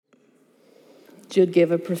Jude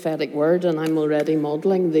gave a prophetic word, and I'm already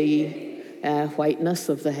modelling the whiteness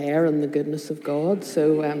of the hair and the goodness of God.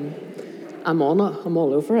 So I'm on it. I'm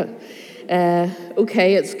all over it.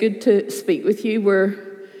 Okay, it's good to speak with you.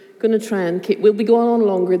 We're going to try and we'll be going on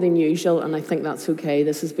longer than usual, and I think that's okay.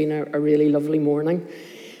 This has been a really lovely morning.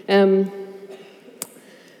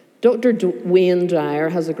 Dr. Wayne Dyer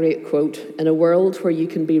has a great quote: "In a world where you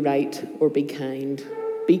can be right or be kind,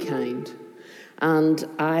 be kind." And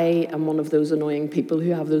I am one of those annoying people who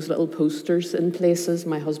have those little posters in places.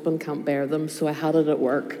 My husband can't bear them, so I had it at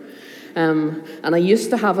work. And I used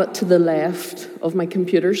to have it to the left of my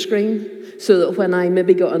computer screen, so that when I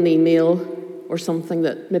maybe got an email or something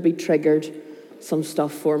that maybe triggered some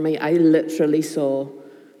stuff for me, I literally saw,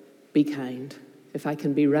 "Be kind. If I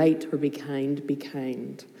can be right or be kind, be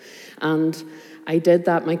kind." And I did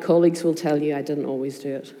that. My colleagues will tell you I didn't always do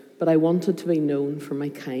it. But I wanted to be known for my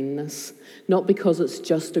kindness, not because it's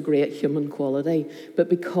just a great human quality, but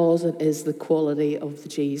because it is the quality of the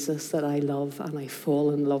Jesus that I love, and I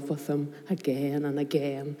fall in love with him again and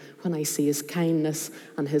again when I see his kindness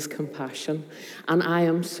and his compassion. And I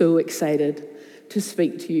am so excited to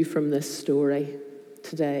speak to you from this story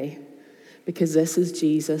today, because this is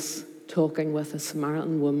Jesus talking with a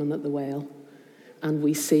Samaritan woman at the well. And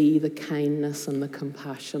we see the kindness and the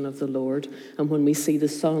compassion of the Lord. And when we see the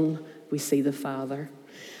Son, we see the Father.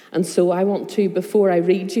 And so I want to, before I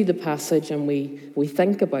read you the passage and we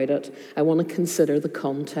think about it, I want to consider the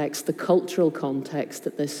context, the cultural context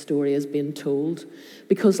that this story is being told.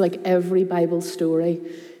 Because like every Bible story,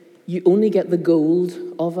 you only get the gold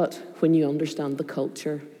of it when you understand the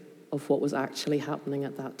culture of what was actually happening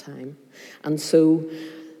at that time. And so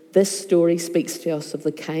this story speaks to us of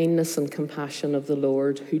the kindness and compassion of the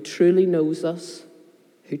Lord, who truly knows us,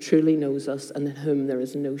 and in whom there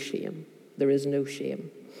is no shame. There is no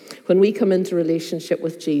shame. When we come into relationship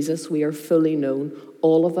with Jesus, we are fully known,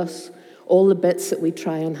 all of us, all the bits that we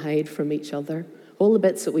try and hide from each other, all the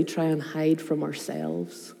bits that we try and hide from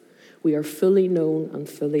ourselves. We are fully known and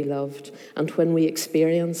fully loved. And when we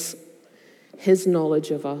experience his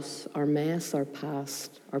knowledge of us, our mess, our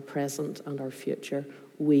past, our present, and our future,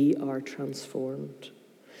 we are transformed.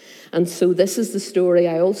 And so this is the story.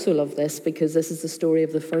 I also love this because this is the story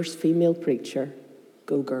of the first female preacher.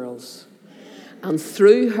 Go girls. And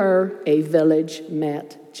through her, a village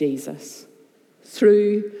met Jesus.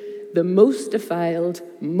 Through the most defiled,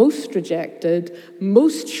 most rejected,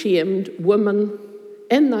 most shamed woman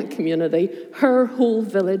in that community, her whole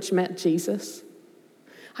village met Jesus.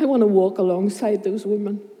 I want to walk alongside those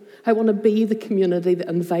women. I want to be the community that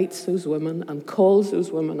invites those women and calls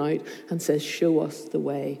those women out and says, "Show us the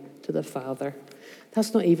way to the Father."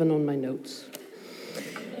 That's not even on my notes.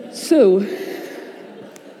 So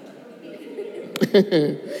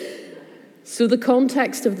the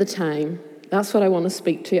context of the time, that's what I want to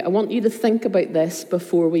speak to. I want you to think about this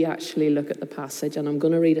before we actually look at the passage, and I'm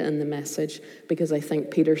going to read it in the Message because I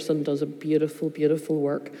think Peterson does a beautiful, beautiful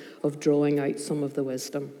work of drawing out some of the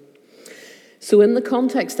wisdom. So in the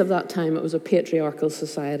context of that time, it was a patriarchal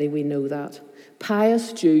society, we know that.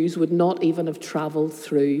 Pious Jews would not even have travelled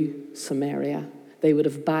through Samaria. They would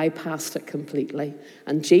have bypassed it completely.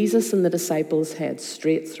 And Jesus and the disciples head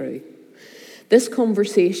straight through. This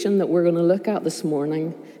conversation that we're going to look at this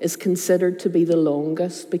morning is considered to be the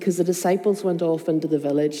longest because the disciples went off into the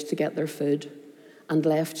village to get their food and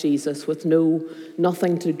left Jesus with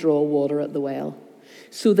nothing to draw water at the well.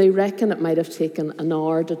 So they reckon it might have taken an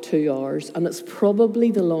hour to 2 hours, and it's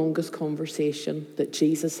probably the longest conversation that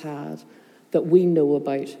Jesus had that we know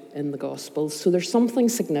about in the Gospels. So there's something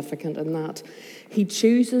significant in that. He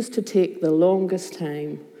chooses to take the longest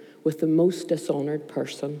time with the most dishonoured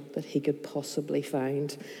person that he could possibly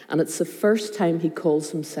find. And it's the first time he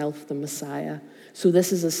calls himself the Messiah. So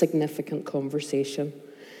this is a significant conversation.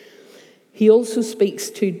 He also speaks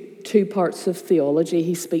to two parts of theology.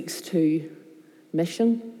 He speaks to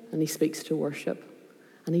mission and he speaks to worship.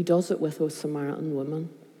 And he does it with a Samaritan woman.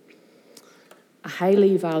 A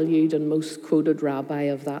highly valued and most quoted rabbi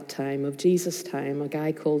of that time, of Jesus' time, a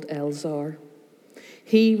guy called Elzar.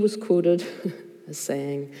 He was quoted as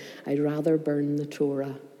saying, "I'd rather burn the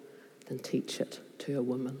Torah than teach it to a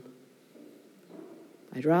woman."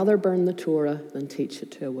 I'd rather burn the Torah than teach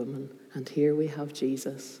it to a woman. And here we have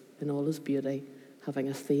Jesus in all his beauty having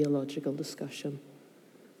a theological discussion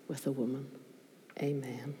with a woman.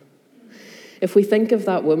 Amen. If we think of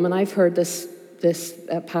that woman, I've heard this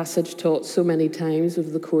passage taught so many times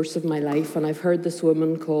over the course of my life, and I've heard this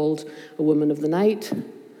woman called a woman of the night.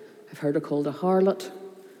 I've heard her called a harlot.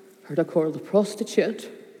 I've heard her called a prostitute.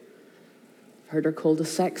 I've heard her called a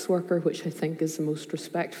sex worker, which I think is the most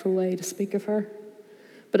respectful way to speak of her.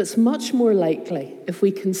 But it's much more likely, if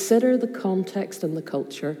we consider the context and the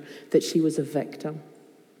culture, that she was a victim.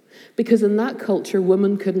 Because in that culture,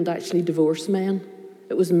 women couldn't actually divorce men.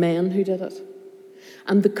 It was men who did it.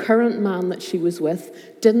 And the current man that she was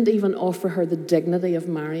with didn't even offer her the dignity of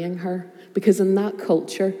marrying her, because in that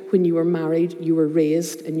culture, when you were married, you were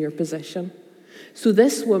raised in your position. So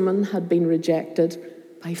this woman had been rejected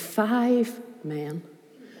by 5 men.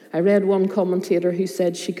 I read one commentator who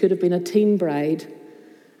said she could have been a teen bride,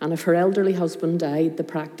 and if her elderly husband died, the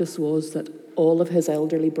practice was that all of his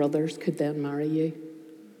elderly brothers could then marry you.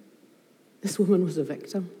 This woman was a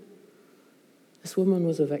victim. This woman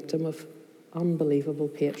was a victim of unbelievable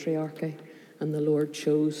patriarchy, and the Lord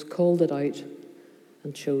called it out,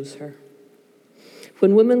 and chose her.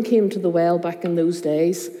 When women came to the well back in those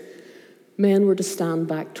days, men were to stand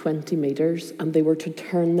back 20 metres, and they were to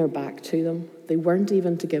turn their back to them. They weren't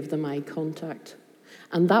even to give them eye contact.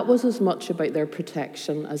 And that was as much about their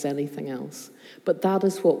protection as anything else. But that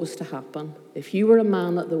is what was to happen. If you were a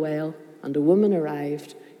man at the well and a woman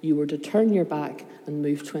arrived, you were to turn your back and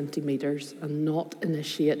move 20 metres and not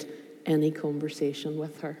initiate any conversation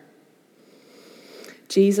with her.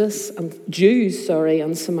 Jews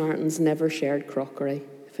and Samaritans never shared crockery.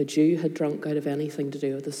 If a Jew had drunk out of anything to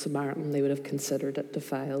do with a Samaritan, they would have considered it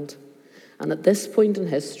defiled. And at this point in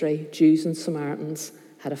history, Jews and Samaritans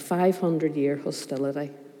had a 500-year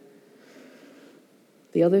hostility.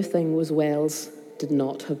 The other thing was wells did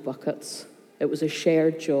not have buckets. It was a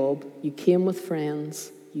shared job. You came with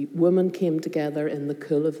friends. Women came together in the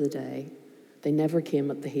cool of the day. They never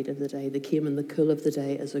came at the heat of the day. They came in the cool of the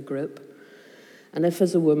day as a group. And if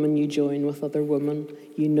as a woman you join with other women,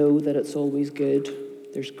 you know that it's always good.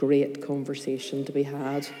 There's great conversation to be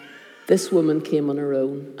had. This woman came on her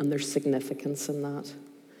own, and there's significance in that.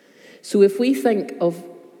 So if we think of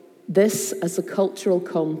this as a cultural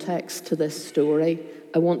context to this story,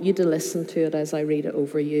 I want you to listen to it as I read it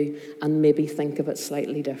over you and maybe think of it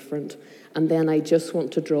slightly different. And then I just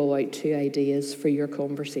want to draw out 2 ideas for your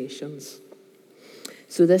conversations.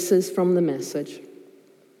 So this is from the Message.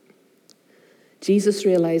 Jesus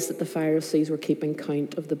realized that the Pharisees were keeping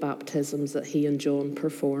count of the baptisms that he and John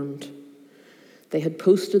performed. They had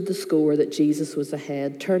posted the score that Jesus was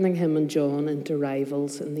ahead, turning him and John into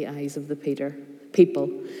rivals in the eyes of the people.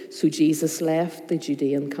 So Jesus left the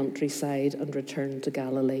Judean countryside and returned to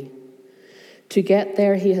Galilee. To get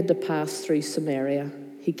there, he had to pass through Samaria.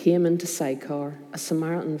 He came into Sychar, a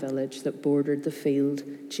Samaritan village that bordered the field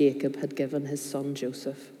Jacob had given his son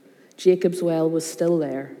Joseph. Jacob's well was still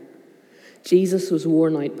there. Jesus was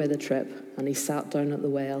worn out by the trip, and he sat down at the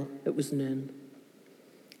well. It was noon.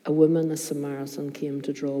 A woman, a Samaritan, came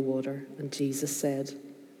to draw water, and Jesus said,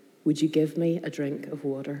 "Would you give me a drink of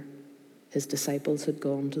water?" His disciples had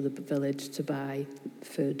gone to the village to buy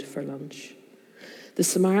food for lunch. The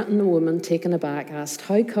Samaritan woman, taken aback, asked,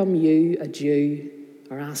 "How come you, a Jew,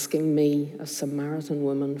 are asking me, a Samaritan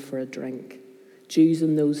woman, for a drink?" Jews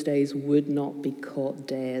in those days would not be caught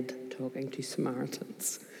dead talking to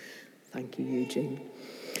Samaritans. Thank you, Eugene.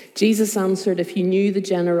 Jesus answered, "If you knew the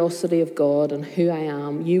generosity of God and who I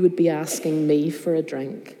am, you would be asking me for a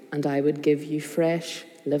drink, and I would give you fresh,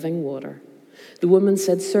 living water." The woman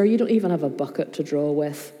said, "Sir, you don't even have a bucket to draw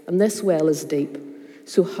with, and this well is deep.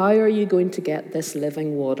 So how are you going to get this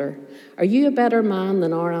living water? Are you a better man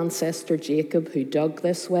than our ancestor Jacob, who dug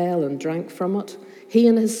this well and drank from it, he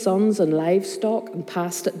and his sons and livestock, and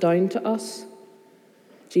passed it down to us?"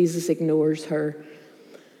 Jesus ignores her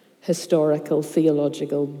historical,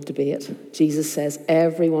 theological debate. Jesus says,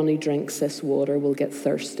 "Everyone who drinks this water will get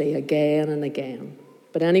thirsty again and again.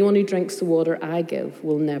 But anyone who drinks the water I give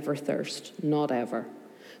will never thirst, not ever.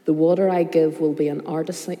 The water I give will be an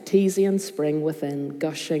artesian spring within,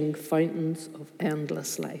 gushing fountains of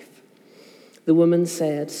endless life." The woman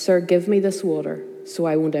said, "Sir, give me this water so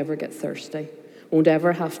I won't ever get thirsty, won't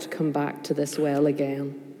ever have to come back to this well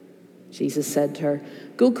again." Jesus said to her,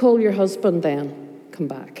 "Go call your husband then, come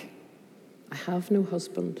back." "I have no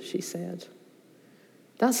husband," she said.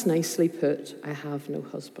 "That's nicely put, I have no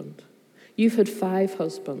husband. You've had 5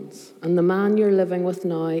 husbands, and the man you're living with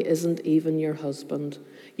now isn't even your husband.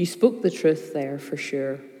 You spoke the truth there for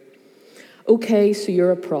sure." "Okay, so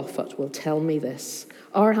you're a prophet. Well, tell me this.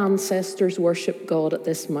 Our ancestors worshipped God at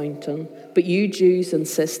this mountain, but you Jews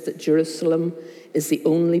insist that Jerusalem is the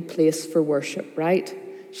only place for worship, right?"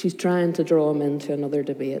 She's trying to draw him into another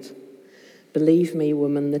debate. "Believe me,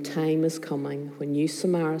 woman, the time is coming when you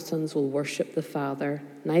Samaritans will worship the Father,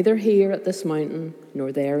 neither here at this mountain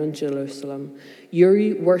nor there in Jerusalem.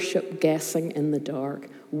 You worship guessing in the dark.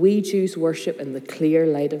 We Jews worship in the clear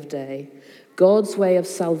light of day. God's way of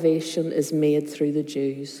salvation is made through the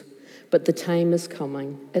Jews. But the time is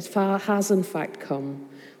coming. It has in fact come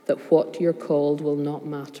that what you're called will not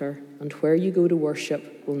matter, and where you go to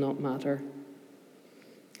worship will not matter.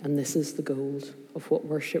 And this is the gold of what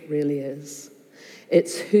worship really is.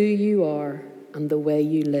 It's who you are and the way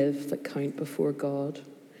you live that count before God.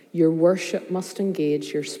 Your worship must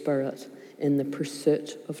engage your spirit in the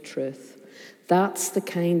pursuit of truth. That's the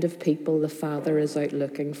kind of people the Father is out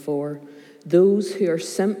looking for. Those who are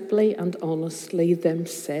simply and honestly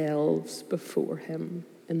themselves before him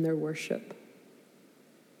in their worship.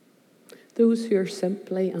 Those who are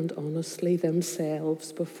simply and honestly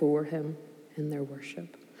themselves before him in their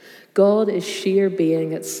worship. God is sheer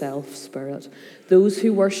being itself, spirit. Those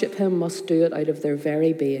who worship him must do it out of their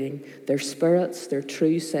very being, their spirits, their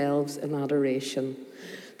true selves in adoration.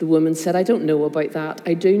 The woman said, I don't know about that.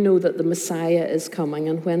 I do know that the Messiah is coming,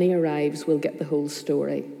 and when he arrives, we'll get the whole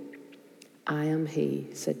story. I am he,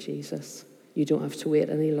 said Jesus. You don't have to wait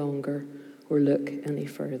any longer or look any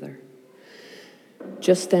further.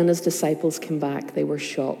 Just then his disciples came back. They were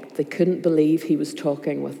shocked. They couldn't believe he was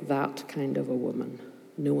talking with that kind of a woman.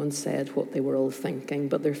 No one said what they were all thinking,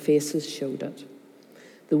 but their faces showed it.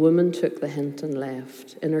 The woman took the hint and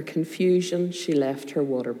left. In her confusion, she left her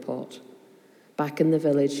water pot. Back in the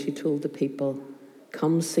village, she told the people,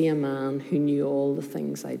 come see a man who knew all the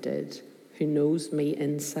things I did, who knows me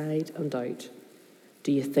inside and out.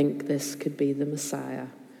 Do you think this could be the Messiah?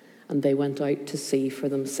 And they went out to see for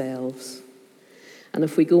themselves. And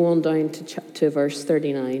if we go on down to verse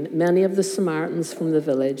 39, many of the Samaritans from the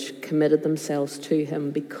village committed themselves to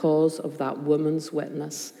him because of that woman's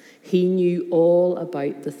witness. He knew all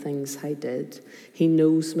about the things I did. He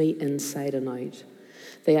knows me inside and out.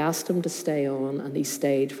 They asked him to stay on, and he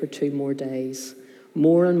stayed for 2 more days.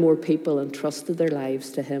 More and more people entrusted their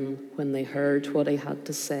lives to him when they heard what he had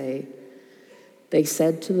to say. They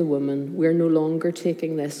said to the woman, we're no longer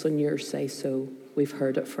taking this on your say-so. We've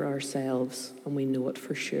heard it for ourselves, and we know it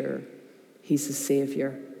for sure. He's the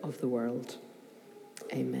Saviour of the world.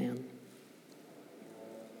 Amen.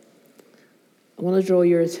 I want to draw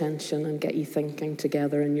your attention and get you thinking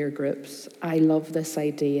together in your groups. I love this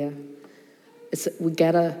idea. We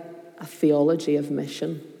get a theology of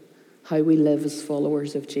mission, how we live as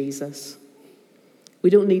followers of Jesus. We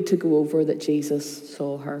don't need to go over that Jesus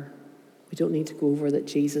saw her. We don't need to go over that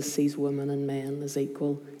Jesus sees women and men as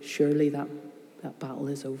equal. Surely that battle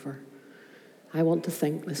is over. I want to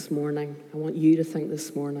think this morning, I want you to think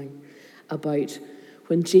this morning about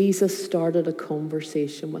when Jesus started a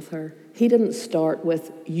conversation with her. He didn't start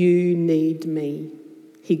with, you need me.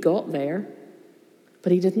 He got there,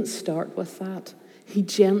 but he didn't start with that. He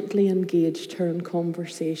gently engaged her in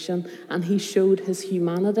conversation, and he showed his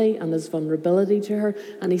humanity and his vulnerability to her,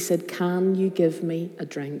 and he said, can you give me a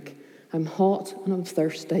drink? I'm hot and I'm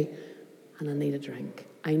thirsty and I need a drink.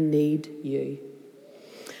 I need you.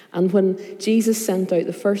 And when Jesus sent out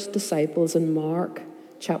the first disciples in Mark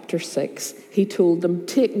chapter 6, he told them,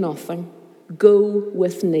 take nothing, go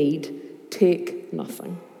with need, take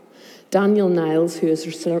nothing. Daniel Niles, who is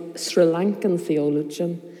a Sri Lankan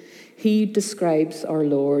theologian, he describes our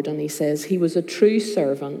Lord and he says he was a true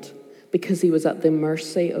servant because he was at the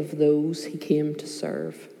mercy of those he came to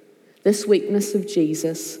serve. This weakness of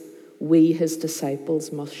Jesus, we, his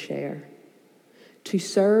disciples, must share. To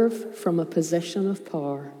serve from a position of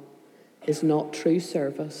power is not true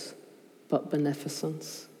service, but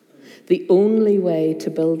beneficence. The only way to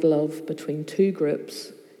build love between 2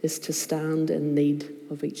 groups is to stand in need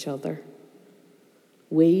of each other.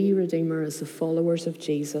 We, Redeemer, as the followers of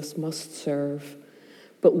Jesus, must serve,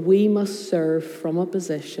 but we must serve from a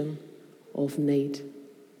position of need,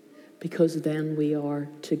 because then we are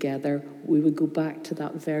together. We would go back to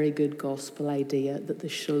that very good gospel idea that the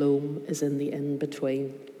shalom is in the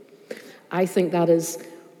in-between. I think that is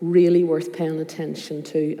really worth paying attention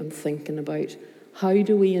to and thinking about. How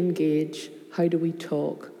do we engage? How do we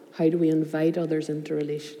talk? How do we invite others into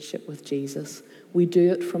relationship with Jesus? We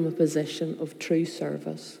do it from a position of true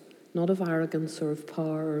service, not of arrogance or of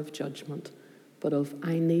power or of judgment, but of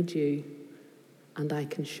I need you and I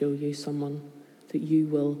can show you someone that you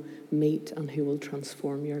will meet and who will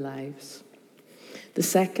transform your lives. The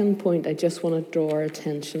second point I just want to draw our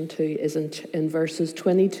attention to is in verses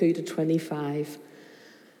 22 to 25.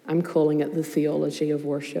 I'm calling it the theology of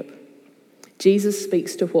worship. Jesus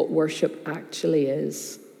speaks to what worship actually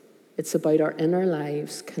is. It's about our inner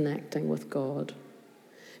lives connecting with God.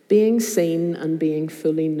 Being seen and being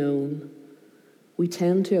fully known, we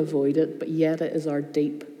tend to avoid it, but yet it is our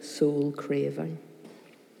deep soul craving.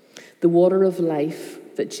 The water of life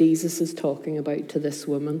that Jesus is talking about to this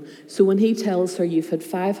woman. So when he tells her, you've had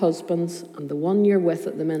 5 husbands and the one you're with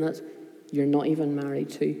at the minute, you're not even married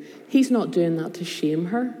to. He's not doing that to shame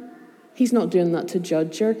her. He's not doing that to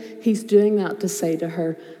judge her. He's doing that to say to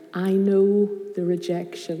her, I know the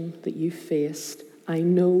rejection that you faced. I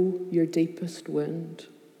know your deepest wound.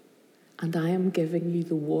 And I am giving you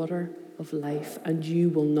the water of life, and you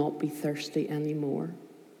will not be thirsty anymore.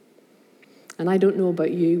 And I don't know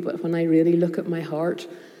about you, but when I really look at my heart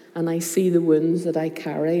and I see the wounds that I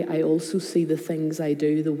carry, I also see the things I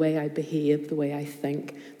do, the way I behave, the way I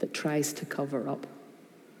think, that tries to cover up,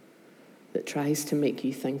 that tries to make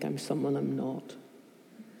you think I'm someone I'm not.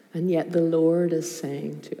 And yet the Lord is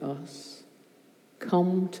saying to us,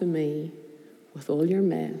 come to me with all your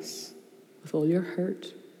mess, with all your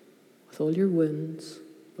hurt, with all your wounds,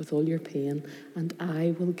 with all your pain, and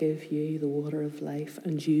I will give you the water of life,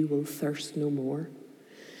 and you will thirst no more.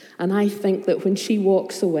 And I think that when she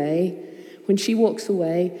walks away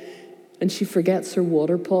and she forgets her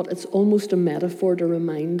water pot, it's almost a metaphor to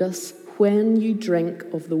remind us, when you drink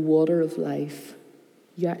of the water of life,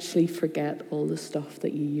 you actually forget all the stuff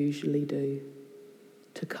that you usually do,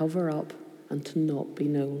 to cover up and to not be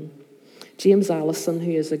known. James Allison,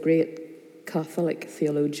 who is a great Catholic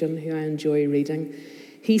theologian who I enjoy reading,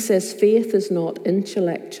 he says, faith is not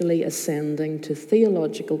intellectually ascending to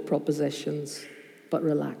theological propositions, but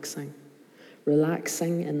relaxing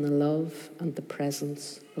in the love and the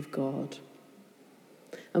presence of God.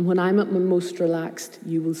 And when I'm at my most relaxed,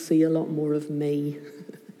 you will see a lot more of me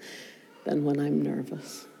than when I'm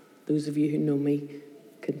nervous. Those of you who know me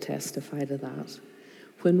can testify to that.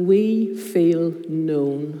 When we feel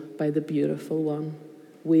known by the beautiful one,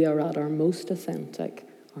 we are at our most authentic,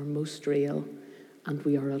 our most real, and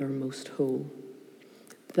we are at our most whole.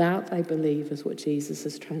 That, I believe, is what Jesus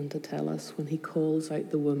is trying to tell us when he calls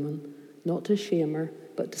out the woman, not to shame her,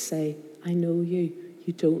 but to say, I know you.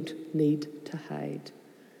 You don't need to hide.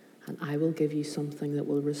 And I will give you something that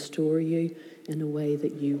will restore you in a way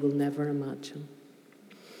that you will never imagine.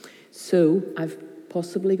 So, I've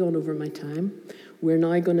possibly gone over my time. We're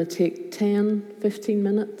now going to take 10, 15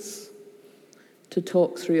 minutes to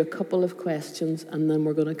talk through a couple of questions, and then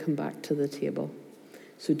we're going to come back to the table.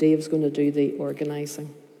 So Dave's going to do the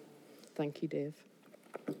organising. Thank you, Dave.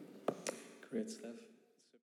 Great stuff.